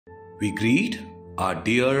We greet our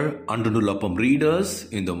dear Antantulla Appam readers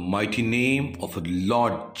in the mighty name of the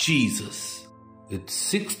Lord Jesus. It's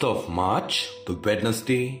 6th of March, the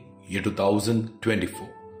Wednesday, year 2024.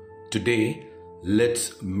 Today,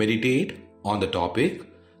 let's meditate on the topic,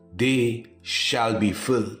 They shall be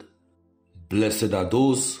filled. Blessed are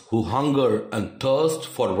those who hunger and thirst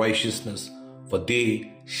for righteousness, for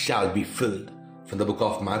they shall be filled. From the book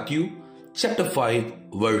of Matthew, chapter 5,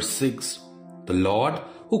 verse 6. The Lord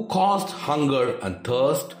who caused hunger and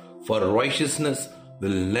thirst for righteousness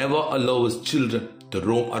will never allow his children to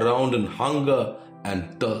roam around in hunger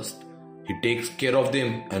and thirst. He takes care of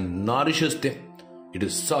them and nourishes them. It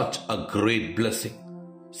is such a great blessing.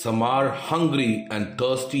 Some are hungry and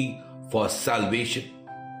thirsty for salvation.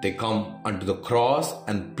 They come unto the cross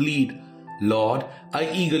and plead, Lord, I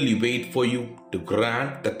eagerly wait for you to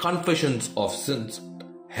grant the confessions of sins.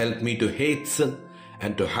 Help me to hate sin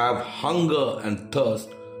and to have hunger and thirst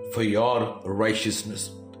for your righteousness.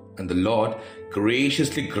 And the Lord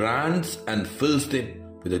graciously grants and fills them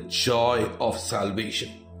with the joy of salvation.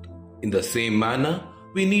 In the same manner,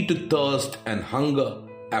 we need to thirst and hunger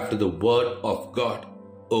after the word of God.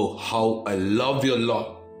 Oh, how I love your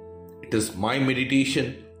law. It is my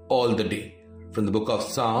meditation all the day. From the book of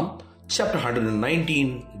Psalm, chapter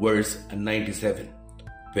 119, verse 97.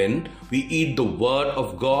 When we eat the word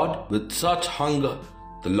of God with such hunger,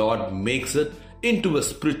 the Lord makes it into a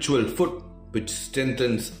spiritual food which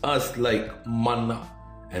strengthens us like manna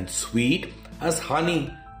and sweet as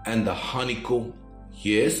honey and the honeycomb.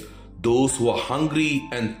 Yes, those who are hungry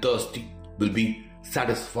and thirsty will be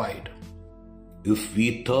satisfied. If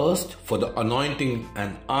we thirst for the anointing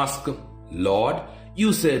and ask him, Lord,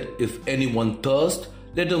 you said if anyone thirst,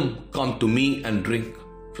 let him come to me and drink.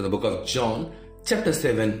 From the book of John, chapter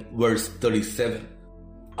 7, verse 37.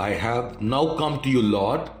 I have now come to you,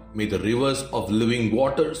 Lord. May the rivers of living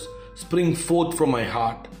waters spring forth from my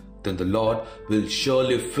heart. Then the Lord will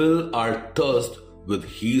surely fill our thirst with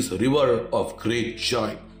his river of great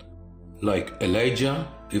joy. Like Elijah,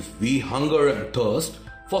 if we hunger and thirst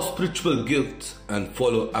for spiritual gifts and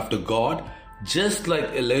follow after God, just like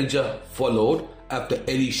Elijah followed after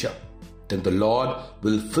Elisha, then the Lord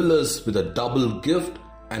will fill us with a double gift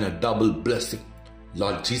and a double blessing.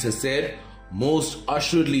 Lord Jesus said, most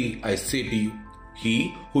assuredly I say to you,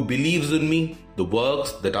 he who believes in me, the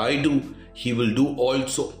works that I do, he will do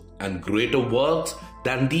also, and greater works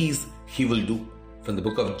than these he will do. From the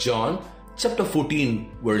book of John, chapter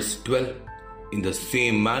 14, verse 12. In the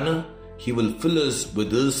same manner, he will fill us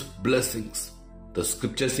with his blessings. The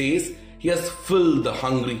scripture says, he has filled the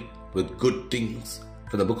hungry with good things.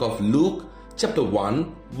 From the book of Luke, chapter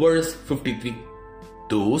 1, verse 53.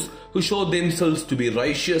 Those who show themselves to be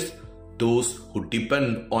righteous, those who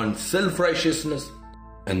depend on self-righteousness,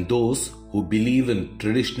 and those who believe in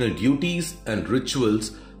traditional duties and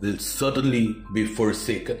rituals will certainly be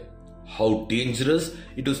forsaken. How dangerous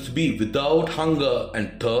it is to be without hunger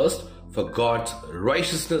and thirst for God's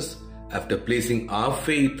righteousness after placing our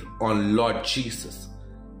faith on Lord Jesus.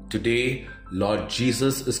 Today, Lord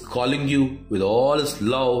Jesus is calling you with all his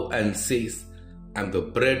love and says, I am the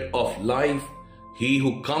bread of life. He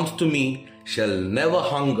who comes to me shall never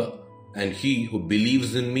hunger, and he who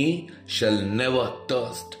believes in me shall never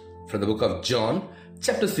thirst. From the book of John,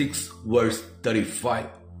 chapter 6, verse 35.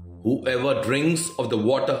 Whoever drinks of the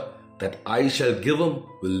water that I shall give him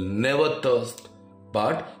will never thirst,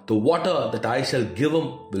 but the water that I shall give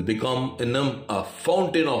him will become in him a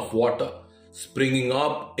fountain of water, springing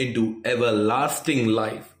up into everlasting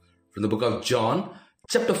life. From the book of John,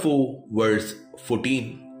 chapter 4, verse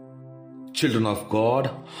 14. Children of God,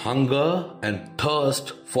 hunger and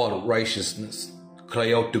thirst for righteousness.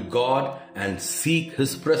 Cry out to God and seek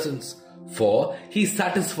his presence, for he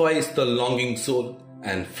satisfies the longing soul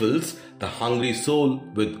and fills the hungry soul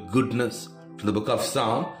with goodness. From the book of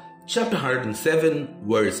Psalm, chapter 107,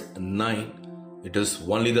 verse 9. It is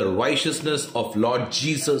only the righteousness of Lord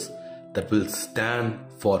Jesus that will stand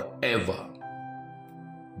forever.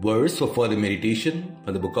 Verse for further meditation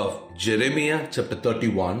from the book of Jeremiah chapter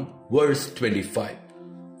 31, verse 25.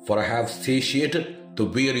 For I have satiated the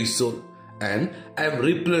weary soul, and I have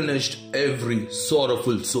replenished every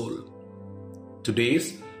sorrowful soul.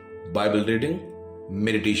 Today's Bible reading,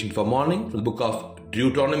 meditation for morning from the book of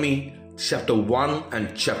Deuteronomy chapter 1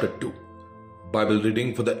 and chapter 2. Bible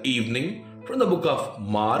reading for the evening from the book of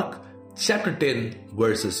Mark chapter 10,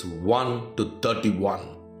 verses 1 to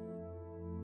 31.